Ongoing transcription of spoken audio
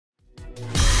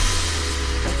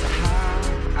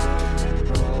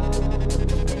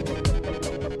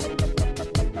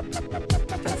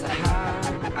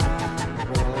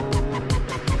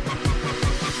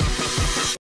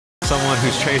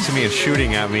who's chasing me and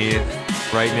shooting at me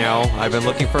right now. I've been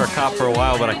looking for a cop for a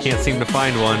while, but I can't seem to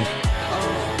find one.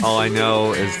 All I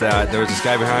know is that there was this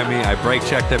guy behind me. I brake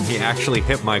checked him. He actually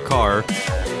hit my car.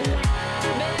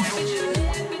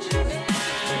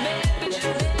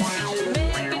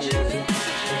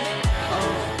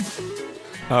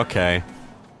 Okay.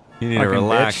 You need to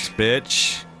relax,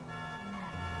 bitch.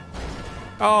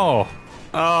 Oh.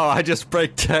 Oh, I just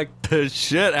brake checked the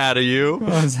shit out of you.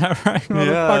 Oh, is that right, motherfucker?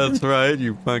 Yeah, that's right,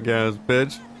 you punk ass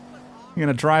bitch. You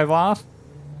gonna drive off?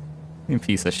 You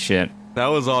piece of shit. That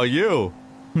was all you.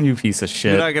 You piece of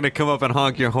shit. You're not gonna come up and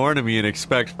honk your horn at me and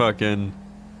expect fucking...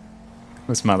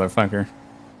 This motherfucker.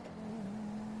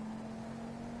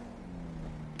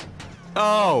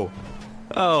 Oh!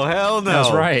 Oh, hell no.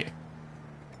 That's right.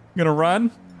 You gonna run?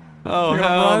 Oh, you gonna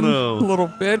hell run, no. little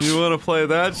bitch? You wanna play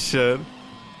that shit?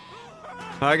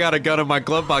 I got a gun in my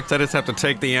glove box, I just have to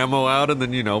take the ammo out and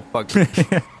then, you know, fuck...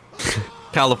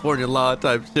 California law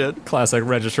type shit. Classic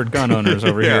registered gun owners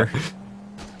over Yeah. here.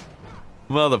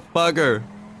 Motherfucker.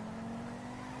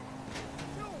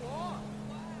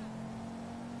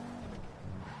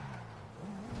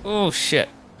 Oh, shit.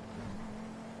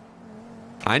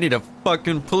 I need a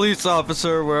fucking police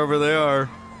officer wherever they are.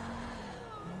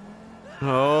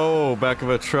 Oh, back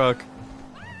of a truck.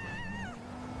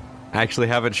 I actually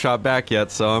haven't shot back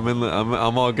yet, so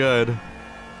I'm all good.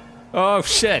 Oh,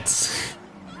 shit.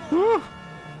 Woo.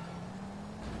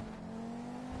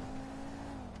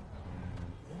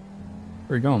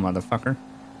 Where you going, motherfucker?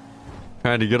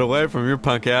 Trying to get away from your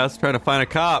punk ass, trying to find a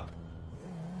cop.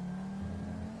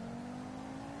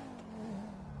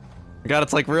 God,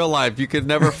 it's like real life. You could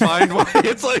never find one.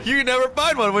 It's like you never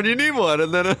find one when you need one,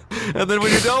 and then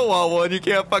when you don't want one, you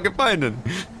can't fucking find it.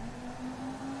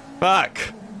 Fuck.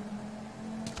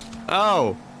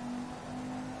 Oh.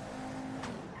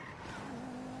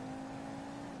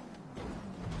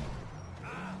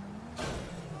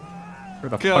 Where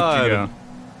the God. fuck you go?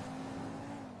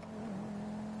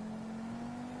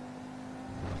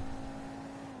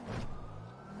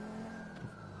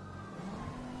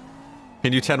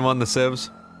 Can you 10-1 the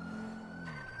Civs?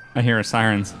 I hear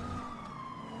sirens.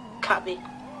 Copy.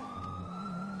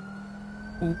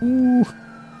 Ooh.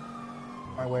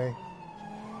 My way.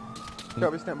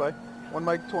 Copy, stand by. One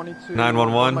mic 22.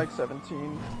 911. One mic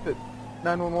 17.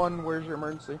 911, where's your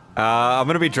emergency? I'm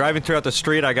gonna be driving throughout the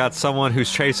street. I got someone who's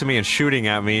chasing me and shooting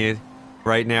at me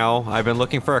right now. I've been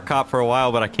looking for a cop for a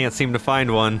while, but I can't seem to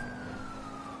find one.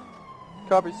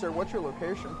 Copy, sir. What's your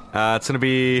location? It's gonna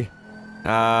be...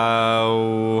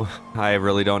 I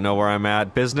really don't know where I'm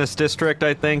at. Business District,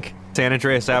 I think. San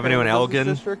Andreas Avenue in Elgin.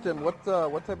 Business District, and what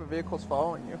type of vehicle's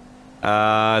following you?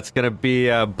 It's gonna be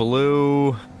a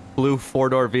blue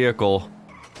 4-door vehicle.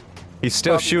 He's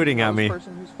still Copy, shooting at me.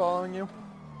 Person who's following you?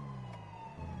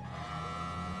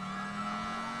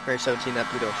 Mary 17, that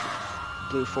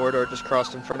blue 4-door just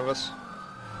crossed in front of us.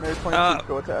 Mary 22,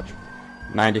 go attach.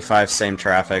 95, same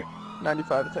traffic.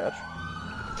 95, attach.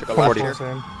 Took a left here.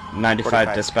 95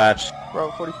 45. dispatch.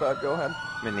 Bravo 45, go ahead.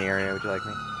 I'm in the area, would you like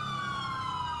me?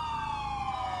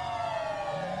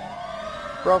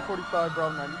 Bravo 45,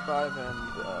 Bravo 95,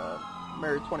 and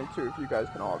Mary 22, if you guys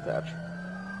can all attach.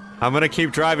 I'm gonna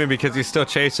keep driving because he's still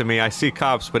chasing me. I see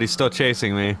cops, but he's still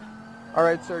chasing me.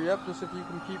 Alright, sir, yep, just if you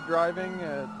can keep driving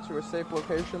to a safe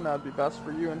location, that would be best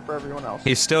for you and for everyone else.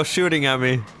 He's still shooting at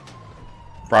me.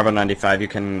 Bravo 95, you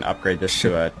can upgrade this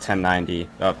to a 1090.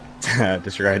 Oh,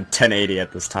 disregard 1080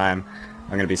 at this time.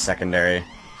 I'm gonna be secondary.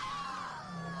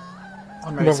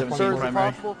 Sir, is it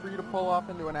possible for you to pull off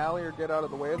into an alley or get out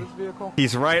of the way of this vehicle?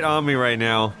 He's right on me right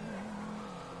now.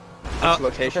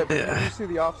 Location? Okay, but you see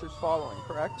the officers following,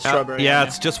 correct? Yeah,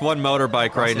 it's just one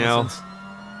motorbike right now.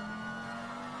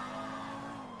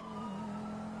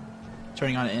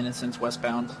 Turning on Innocence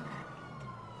westbound.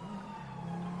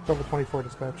 Over 24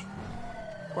 dispatch.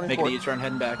 24. Making a U-turn,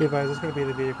 heading back. Be advised, this is going to be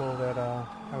the vehicle that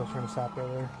I was trying to stop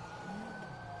earlier.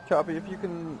 Copy, if you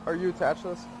can... Are you attached to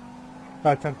this?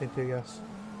 Attempting to, yes.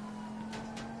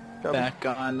 Copy. Back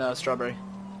on Strawberry.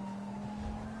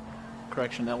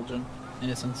 Correction, Elgin.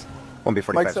 Innocence.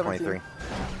 1B45, 23.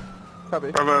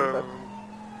 Copy.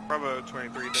 Bravo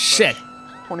 23. Dispatch. Shit.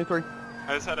 23.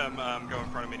 I just had him go in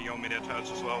front of me. Do you want me to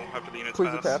attach as well after the units Please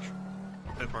pass? attach.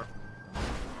 That far.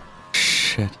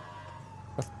 Shit.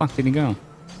 Where the fuck did he go?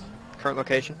 Current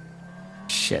location?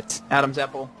 Shit. Adam's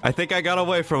Apple. I think I got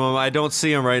away from him. I don't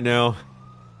see him right now.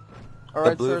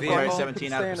 Alright, blue sir, V, so Mary you can 17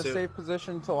 stay out of in a pursuit. safe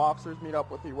position until officers meet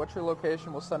up with you. What's your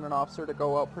location? We'll send an officer to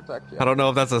go out protect you. I don't know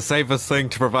if that's the safest thing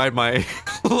to provide my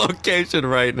location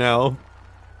right now.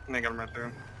 I think I'm right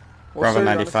there. Well, Bravo sir, you're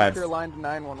on a 95. secure line to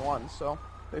 911, so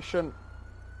they shouldn't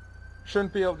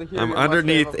Shouldn't be able to hear I'm you unless they have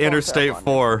underneath a phone Interstate tap on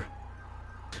 4.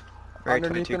 Mary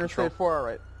Underneath 22 Interstate control. 4,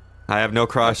 alright. I have no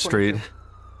cross street.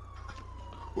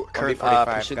 Current 45,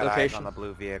 pursuit got eyes location. on the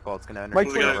blue vehicle. It's gonna Mike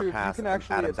underneath 22, if you overpass can and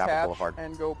actually Adams Apple attach Boulevard.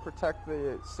 and go protect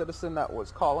the citizen that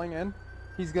was calling in.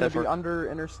 He's gonna be under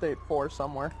Interstate 4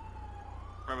 somewhere.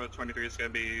 Bravo 23 is going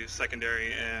to be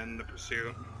secondary in the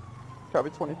pursuit.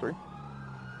 Copy 23.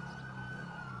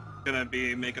 Going to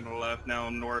be making a left now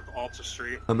north Alta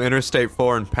Street. I'm Interstate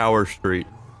 4 and Power Street.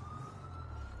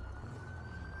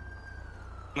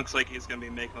 Looks like he's going to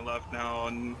be making a left now,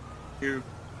 and New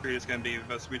Street is going to be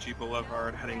Vespucci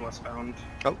Boulevard heading westbound.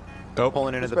 Oh.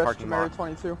 Pulling into the Dispatch parking to Mary lot.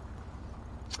 22.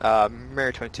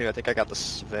 Mary 22, I think I got the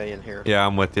civilian here. Yeah,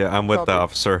 I'm with you. I'm with the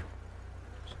officer.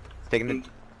 Taking the...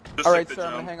 Alright, sir,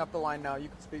 I'm gonna hang up the line now. You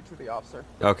can speak to the officer.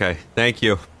 Okay, thank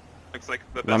you. Looks like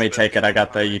the Let me take it. I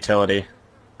got the utility.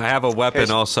 I have a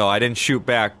weapon also. I didn't shoot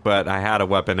back, but I had a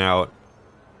weapon out.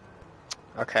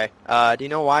 Okay. Do you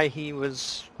know why he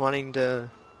was wanting to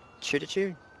shoot at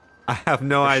you? I have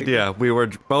no idea. We were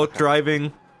both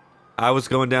driving. I was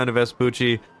going down to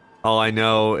Vespucci. All I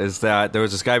know is that there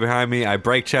was this guy behind me. I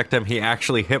brake checked him. He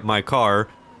actually hit my car.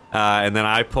 And then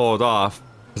I pulled off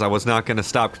because I was not going to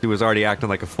stop because he was already acting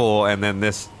like a fool. And then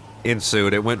this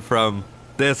ensued. It went from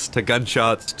this to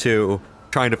gunshots to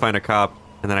trying to find a cop.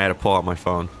 And then I had to pull out my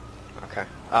phone. Okay.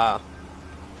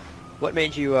 What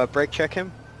made you brake check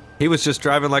him? He was just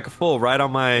driving like a fool right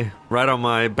on my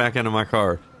back end of my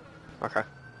car. Okay.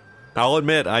 I'll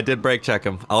admit I did brake check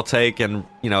him. I'll take and,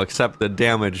 accept the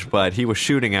damage, but he was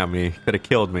shooting at me. Could have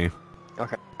killed me.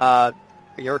 Okay. Are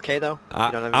you okay though? You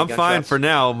don't have any I'm fine gunshots? for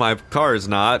now. My car is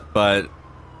not, but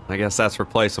I guess that's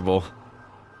replaceable.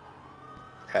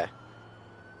 Okay.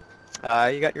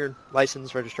 You got your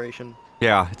license, registration,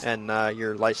 Yeah, and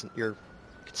your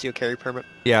concealed carry permit?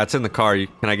 yeah, it's in the car. Can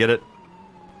I get it?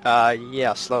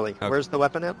 Yeah, slowly. Okay. Where's the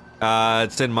weapon at?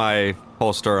 It's in my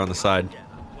holster on the side.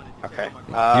 Okay.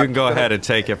 You can go ahead and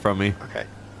take it from me. Okay.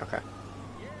 Okay.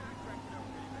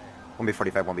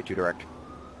 1B45, 1B2 direct.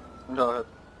 Go ahead.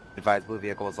 Advised blue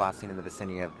vehicle was last seen in the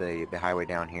vicinity of the highway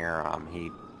down here.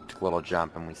 He took a little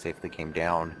jump and we safely came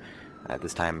down. At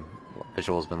this time,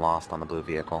 visual has been lost on the blue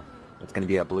vehicle. It's going to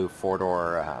be a blue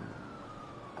four-door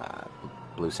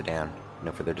blue sedan.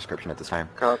 No further description at this time.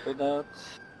 Copy that.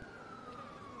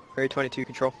 Area 22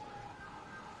 control.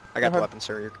 I got Uh-huh. the weapon,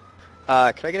 sir.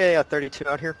 Can I get a 32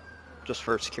 out here? Just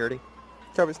for security.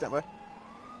 Copy, standby.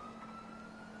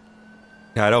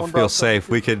 Yeah, I don't One feel Bravo safe.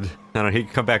 72. We could, he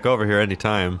could come back over here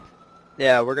anytime.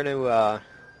 Yeah, we're gonna,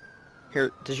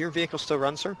 here, does your vehicle still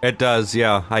run, sir? It does,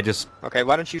 yeah. I just, Okay,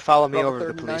 why don't you follow me Bravo over to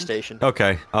the 39. police station?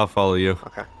 okay, I'll follow you.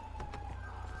 Okay.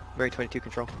 Mary 22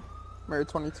 control. Mary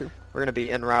 22. We're gonna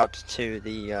be en route to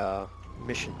the,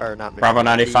 mission, or not mission. Bravo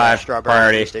 95, the, Strawberry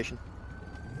priority. police station.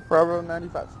 Bravo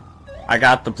 95. I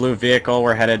got the blue vehicle.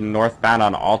 We're headed northbound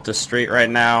on Alta Street right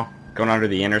now, going under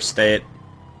the interstate.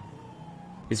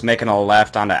 He's making a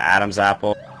left onto Adams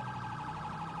Apple.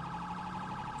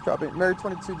 Copy. Mary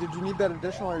 22, did you need that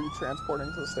additional or are you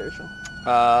transporting to the station?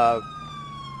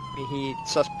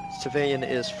 Civilian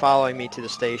is following me to the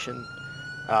station.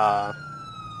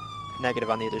 Negative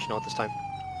on the additional at this time.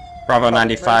 Bravo Copy.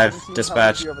 95, Mary 17, how many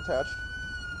dispatch. do you have attached?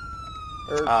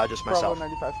 Or Just myself. Bravo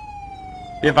 95.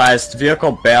 Be advised,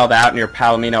 vehicle bailed out near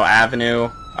Palomino Avenue.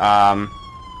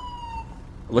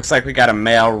 Looks like we got a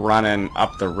male running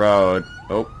up the road.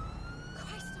 Oh,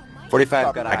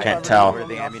 45 got I eyes can't tell. over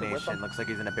the ammunition. Looks like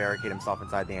he's going to barricade himself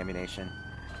inside the ammunition.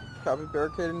 Copy,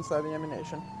 barricaded inside the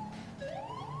ammunition.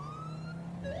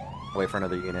 Wait for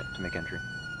another unit to make entry.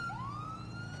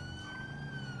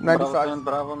 95.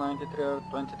 Bravo 93 or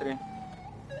 23.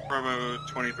 Bravo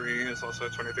 23 is also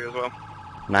 23 as well.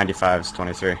 95 is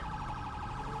 23.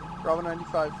 Bravo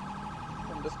 95.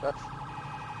 From dispatch.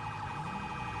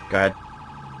 Go ahead.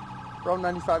 Bravo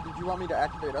 95, did you want me to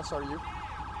activate SRU?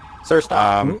 Sir,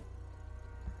 stop.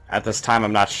 At this time,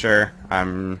 I'm not sure.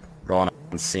 I'm rolling up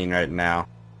on scene right now.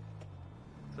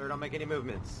 Sir, don't make any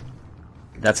movements.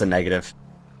 That's a negative.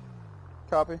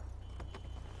 Copy.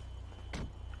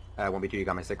 1B2, you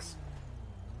got my 6.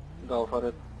 Go for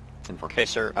it. 10-4. Okay,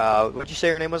 sir. What did you say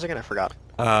your name was again? I forgot.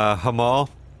 Hamal?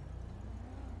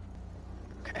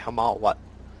 Okay, Hamal what?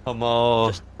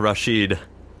 Hamal Rashid.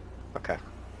 Okay.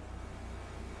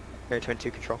 Area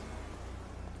 22 control.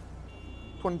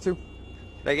 22. Can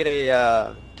I get a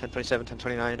 1027,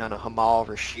 1029 on a Hamal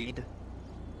Rashid?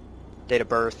 Date of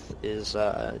birth is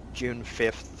June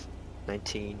 5th,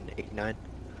 1989.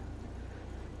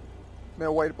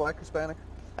 Male, white, black, Hispanic.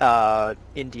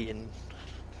 Indian.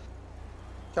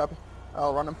 Copy.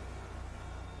 I'll run him.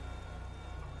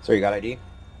 Sir, you got ID?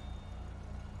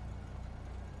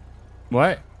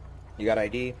 What? You got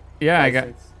ID? Yeah,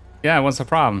 License? Yeah, what's the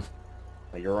problem?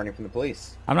 Well, you're running from the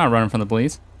police. I'm not running from the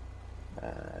police.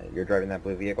 You're driving that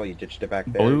blue vehicle. You ditched it back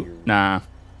there. Blue? Nah.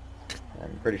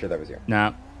 I'm pretty sure that was you.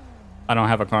 No. I don't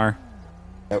have a car.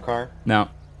 No car? No.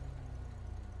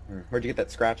 Where'd you get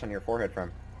that scratch on your forehead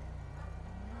from?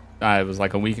 It was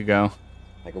like a week ago.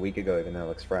 Like a week ago, even though it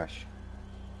looks fresh.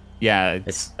 Yeah,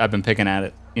 I've been picking at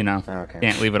it, you know. Oh, okay.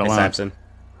 Can't leave it alone. Hey, Samson.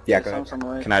 Yeah, go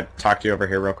ahead. Can I talk to you over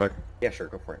here real quick? Yeah, sure,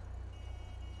 go for it.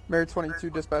 Mary 22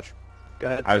 dispatch. Go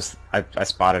ahead. I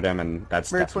spotted him, and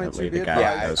that's Mary definitely 22 the guy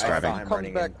Yeah, that was driving. him Comes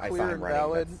running back in. I saw clear him and running.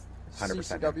 valid. That's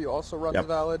 100%. CCW also runs Yep.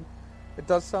 valid. It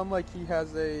does sound like he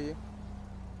has a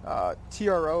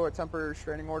TRO, a temporary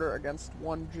restraining order, against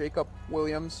one Jacob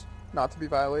Williams, not to be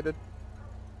violated.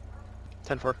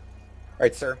 10-4. All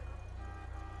right, sir.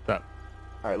 What's up?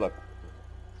 All right, look.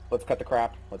 Let's cut the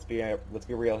crap. Let's be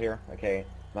real here, okay?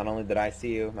 Not only did I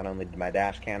see you, not only did my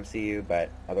dash cam see you, but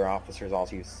other officers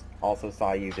also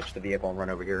saw you ditch the vehicle and run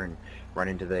over here and run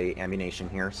into the ammunition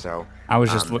here. So I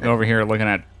was just over here looking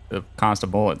at the cost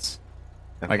of bullets.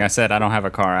 Okay. Like I said, I don't have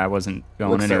a car. I wasn't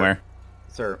going Look, anywhere.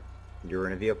 Sir, you were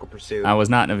in a vehicle pursuit. I was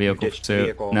not in a vehicle ditched the pursuit.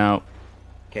 vehicle. No.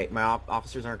 Okay, my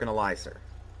officers aren't going to lie, sir.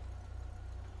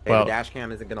 Okay, Well- the dash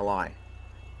cam isn't going to lie.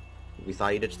 We saw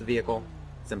you ditch the vehicle.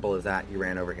 Simple as that. You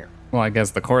ran over here. Well, I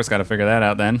guess the court's got to figure that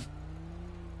out then.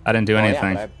 I didn't do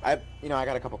anything. Yeah, but I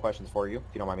got a couple questions for you, if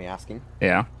you don't mind me asking.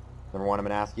 Yeah. Number one, I'm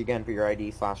going to ask you again for your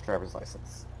ID/driver's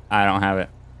license. I don't have it.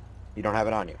 You don't have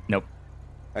it on you? Nope.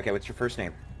 Okay, what's your first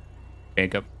name?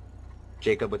 Jacob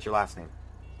Jacob, what's your last name?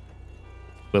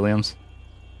 Williams.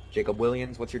 Jacob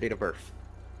Williams, what's your date of birth?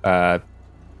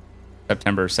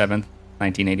 September 7th,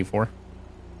 1984.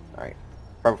 Alright.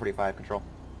 Bravo 45, control.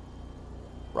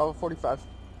 Bravo 45.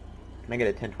 Can I get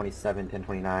a 1027,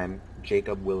 1029,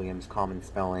 Jacob Williams, common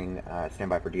spelling,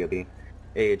 standby for DOB.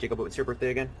 Hey, Jacob, what's your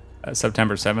birthday again?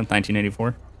 September 7th,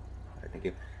 1984. Alright, thank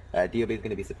you. DOB is going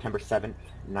to be September 7th,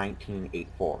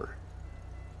 1984.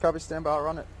 Copy, stand by, I'll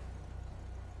run it.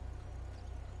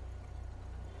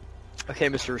 Okay,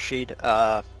 Mr. Rashid.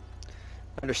 I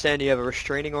understand you have a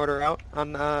restraining order out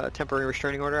on a temporary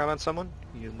restraining order out on someone.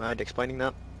 You mind explaining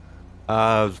that?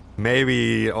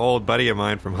 Maybe old buddy of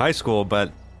mine from high school,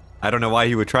 but I don't know why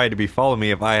he would try to follow me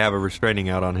if I have a restraining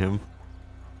out on him.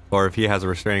 Or if he has a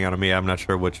restraining out on me, I'm not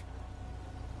sure which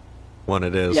one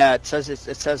it is. Yeah, it says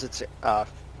it's a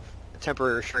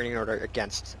temporary restraining order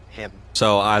against him.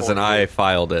 So as in I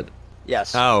filed it.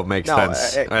 Yes. Oh, makes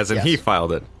sense. As in yes. he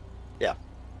filed it. Yeah.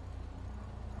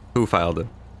 Who filed it?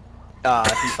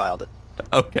 He filed it.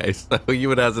 Okay, so you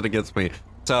would have it against me.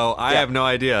 So I have no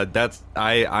idea.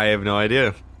 I have no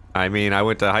idea. I mean, I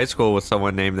went to high school with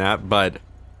someone named that, but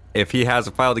if he has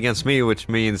it filed against me, which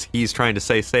means he's trying to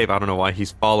stay safe, I don't know why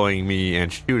he's following me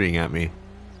and shooting at me.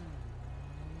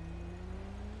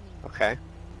 Okay.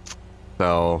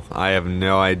 So I have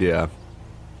no idea.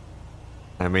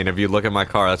 I mean, if you look at my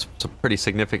car, that's some pretty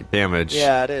significant damage.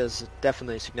 Yeah, it is.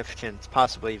 Definitely significant. It's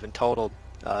possibly even totaled,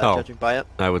 judging by it.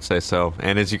 I would say so.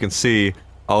 And as you can see,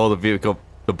 all the vehicle,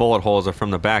 the bullet holes are from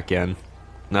the back end,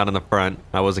 not in the front.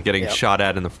 I wasn't getting shot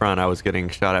at in the front. I was getting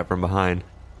shot at from behind.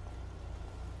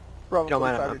 Bravo If you don't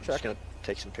mind, 45, I'm your just check. gonna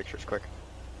take some pictures quick.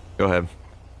 Go ahead.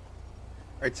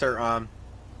 Alright, sir,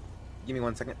 give me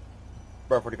 1 second.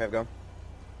 Bravo 45, go.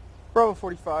 Bravo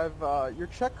 45, your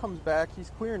check comes back. He's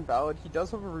clear and valid. He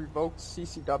does have a revoked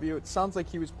CCW. It sounds like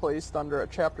he was placed under a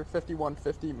Chapter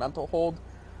 5150 mental hold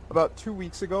about 2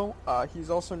 weeks ago. He's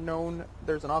also known,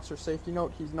 there's an officer safety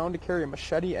note, he's known to carry a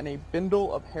machete and a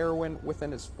bindle of heroin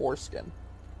within his foreskin.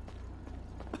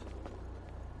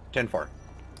 10-4.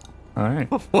 All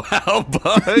right. Wow,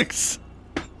 Bugs.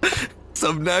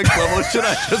 Some next level shit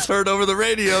I just heard over the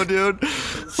radio, dude.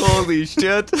 Holy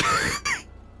shit.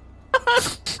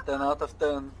 10 out of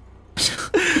 10.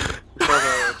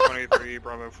 Bravo 23,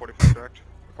 Bravo 45 direct.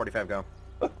 45, go.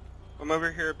 I'm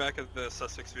over here back at the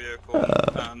suspect's vehicle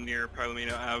near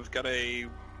Palomino. I've got a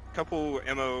couple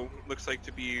ammo, looks like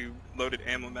to be loaded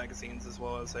ammo magazines, as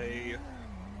well as a,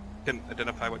 can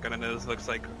identify what gun it is, looks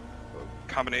like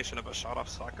a combination of a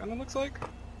shot-off shotgun, it looks like.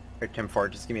 Alright, 10-4,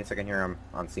 just give me a second here. I'm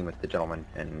on scene with the gentleman,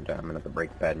 and I'm going to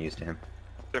break bad news to him.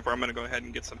 Therefore, I'm going to go ahead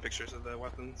and get some pictures of the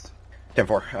weapons.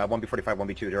 10-4, 1B45,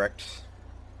 1B2 direct.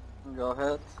 Go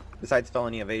ahead. Besides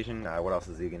felony evasion, what else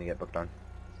is he going to get booked on?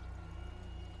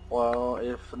 Well,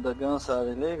 if the guns are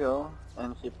illegal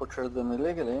and he purchased them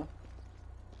illegally,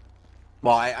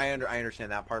 Well, I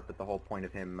understand that part, but the whole point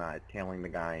of him tailing the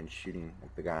guy and shooting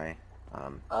at the guy.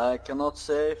 I cannot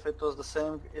say if it was the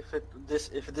same. If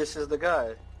this is the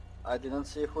guy, I didn't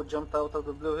see who jumped out of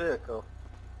the blue vehicle.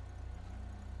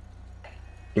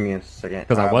 Give me a second.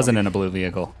 Because I wasn't in a blue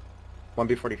vehicle.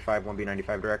 1B45,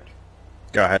 1B95 direct.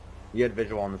 Go ahead. You had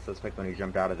visual on the suspect when he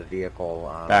jumped out of the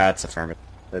vehicle. That's affirmative.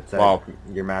 That's Well,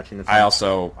 you're matching the. I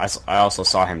also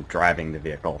saw him driving the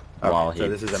vehicle while he so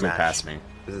this is a flew match. past me.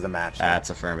 This is a match. That's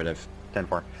affirmative.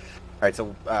 10-4. All right,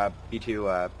 so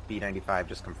B2, B95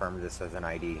 just confirmed this as an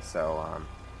ID. So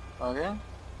Okay.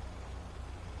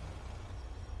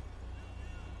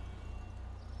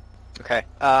 Okay,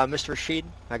 Mr. Rashid,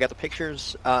 I got the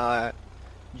pictures.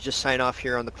 You just sign off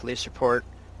here on the police report,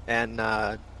 and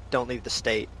don't leave the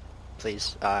state,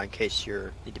 please, in case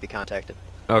you need to be contacted.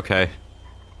 Okay.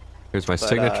 Here's my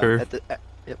signature.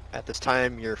 At this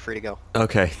time, you're free to go.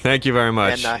 Okay, thank you very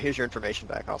much. And here's your information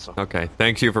back also. Okay,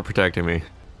 thank you for protecting me.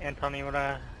 Anton, you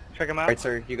wanna check him out? all right,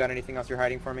 sir, you got anything else you're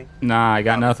hiding for me? Nah, I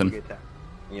got nothing.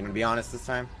 You gonna be honest this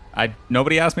time?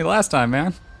 Nobody asked me last time,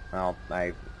 man. Well,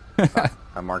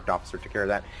 a marked officer took care of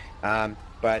that.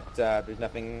 But there's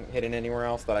nothing hidden anywhere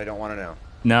else that I don't want to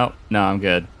know. No, I'm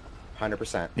good.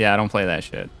 100%. Yeah, I don't play that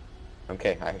shit.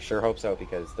 Okay, I sure hope so,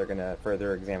 because they're gonna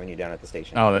further examine you down at the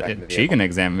station. Oh, Back in the she vehicle. can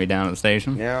examine me down at the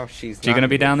station. No, she's She not gonna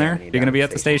be down there? examine You gonna down be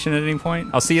at the station at any point?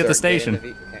 I'll see you at the Sir, get in station.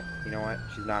 okay, you know what?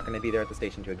 She's not gonna be there at the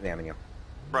station to examine you.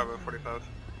 Bravo 45.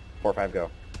 4-5, go.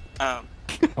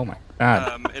 Oh my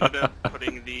god. Ended up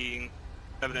putting the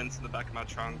evidence in the back of my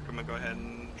trunk. I'm gonna go ahead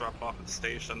and drop it off at the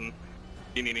station.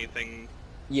 Do you need anything?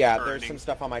 Yeah, or there's any- some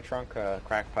stuff on my trunk,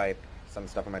 crack pipe, some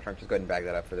stuff on my trunk. Just go ahead and bag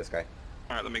that up for this guy.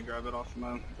 Alright, let me grab it off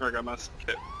my, or grab my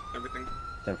kit, everything.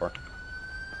 10-4.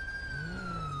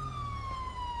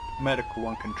 Medical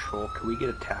 1 Control, can we get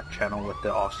a TAC channel with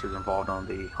the officers involved on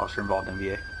the officer involved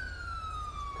MVA?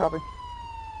 Copy.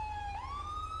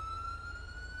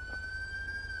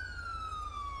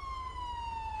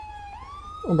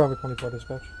 Bravo 24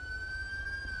 dispatch.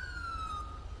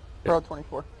 Bravo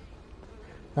 24.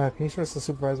 Can you source the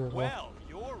supervisor as well?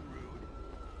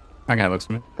 That guy looks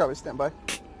familiar. Copy, stand by.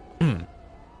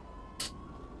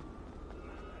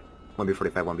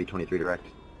 1B45, 1B23 direct.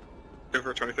 Go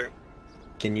for 23.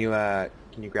 Can you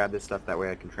grab this stuff? That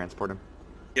way I can transport him.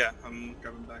 Yeah, I'm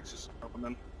grabbing bags, just drop them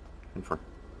in. 10-4.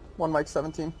 1 Mike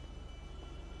 17.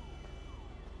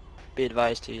 Be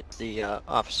advised he's the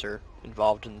officer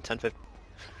involved in 1050.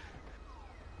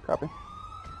 Copy.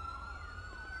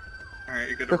 Alright,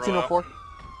 you're good to roll out.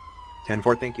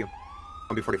 1504. 10-4, thank you.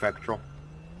 1B45 control.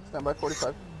 Stand by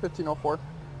 45. 1504.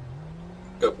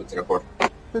 Go, 1504.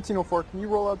 1504, can you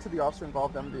roll out to the officer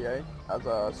involved MVA as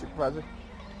a supervisor?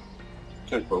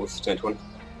 10-4, what's 10-20?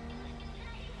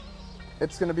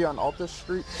 It's going to be on Altus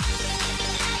Street.